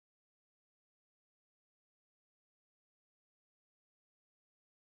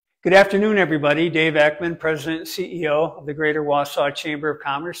Good afternoon, everybody. Dave Eckmann, President and CEO of the Greater Wausau Chamber of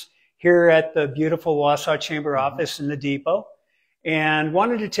Commerce, here at the beautiful Wausau Chamber office in the depot. And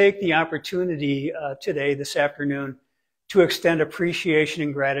wanted to take the opportunity today, this afternoon, to extend appreciation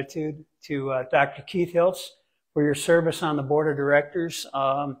and gratitude to Dr. Keith Hilts for your service on the board of directors.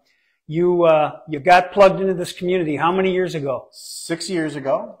 You got plugged into this community how many years ago? 6 years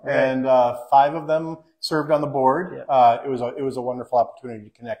ago, Right. and 5 of them served on the board. Yep. It was a wonderful opportunity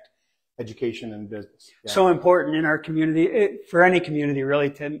to connect education and business. Yeah. So important in our community, for any community really,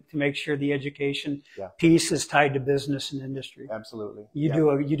 to make sure the education piece is tied to business and industry. Absolutely.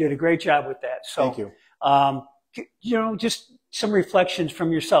 You did a great job with that. So, thank you. Just some reflections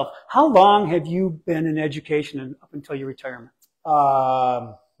from yourself. How long have you been in education up until your retirement?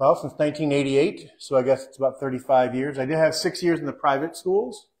 Well, since 1988, so I guess it's about 35 years. I did have 6 years in the private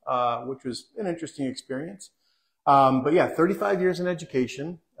schools, which was an interesting experience. But yeah, 35 years in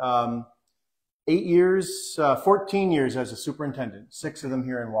education, 8 years, 14 years as a superintendent, 6 of them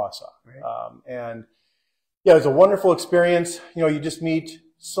here in Wausau. Right. And yeah, it was a wonderful experience. You know, you just meet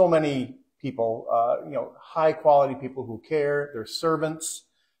so many people, high quality people who care, they're servants.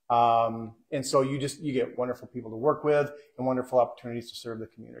 And so you get wonderful people to work with and wonderful opportunities to serve the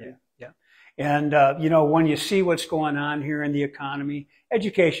community. Yeah. And, when you see what's going on here in the economy,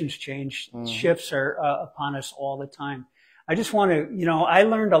 education's changed. Mm-hmm. Shifts are upon us all the time. I just want to, I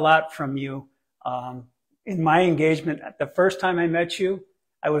learned a lot from you in my engagement. The first time I met you,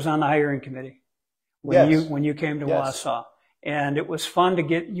 I was on the hiring committee when you came to Wausau. And it was fun to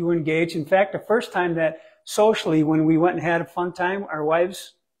get you engaged. In fact, the first time that socially, when we went and had a fun time, our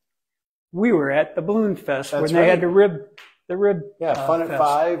wives, we were at the Balloon Fest when they had the rib. Fun at Fest.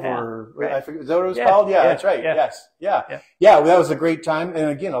 5 Right. I forget, is that what it was called? Yeah, that's right. Yeah. Yes. Yeah. Well, that was a great time. And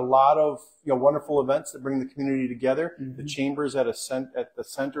again, a lot of, wonderful events that bring the community together. Mm-hmm. The chamber's at the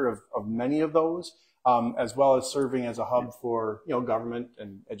center of many of those, as well as serving as a hub for, government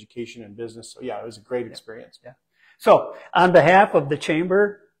and education and business. So yeah, it was a great experience. Yeah. So on behalf of the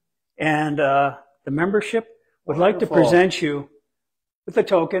chamber and, the membership, would like to present you with a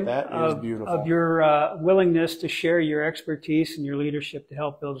token of your willingness to share your expertise and your leadership to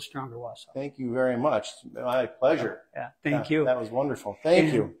help build a stronger Wausau. Thank you very much. My pleasure. Yeah, thank you. That was wonderful.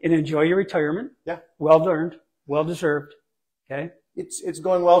 Thank you. And enjoy your retirement. Yeah. Well earned, well deserved. Okay. It's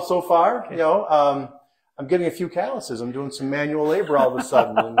going well so far. Okay. I'm getting a few calluses. I'm doing some manual labor all of a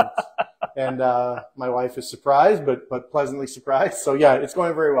sudden. And my wife is surprised, but pleasantly surprised. So yeah, it's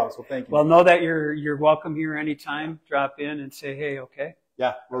going very well. So thank you. Well, know that you're welcome here anytime. Drop in and say, hey, okay?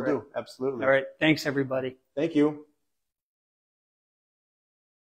 Yeah, we'll do. Absolutely. All right. Thanks, everybody. Thank you.